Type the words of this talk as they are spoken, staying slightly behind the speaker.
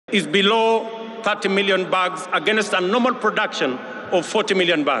is below 30 million bags against a normal production of 40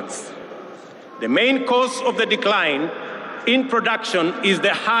 million bags. The main cause of the decline in production is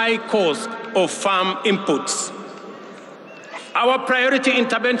the high cost of farm inputs. Our priority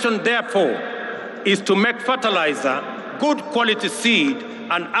intervention, therefore, is to make fertilizer, good quality seed,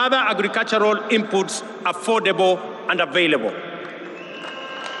 and other agricultural inputs affordable and available.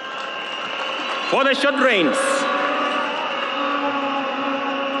 For the short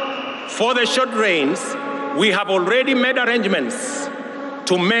rains, we have already made arrangements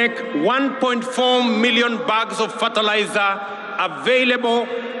to make 1.4 million bags of fertilizer available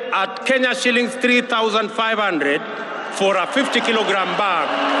at Kenya shillings 3,500 for a 50-kilogram bag,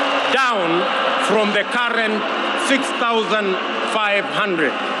 down from the current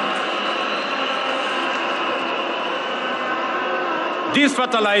 6,500. This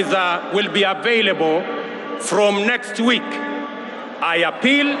fertilizer will be available from next week. I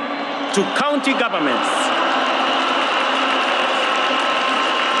appeal to county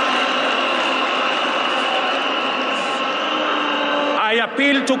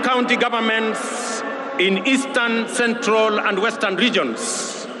governments in eastern, central, and western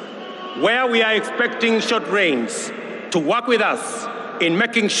regions, where we are expecting short rains, to work with us in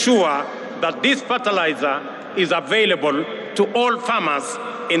making sure that this fertilizer is available to all farmers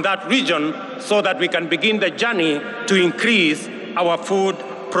in that region so that we can begin the journey to increase our food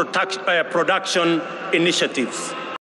production initiatives.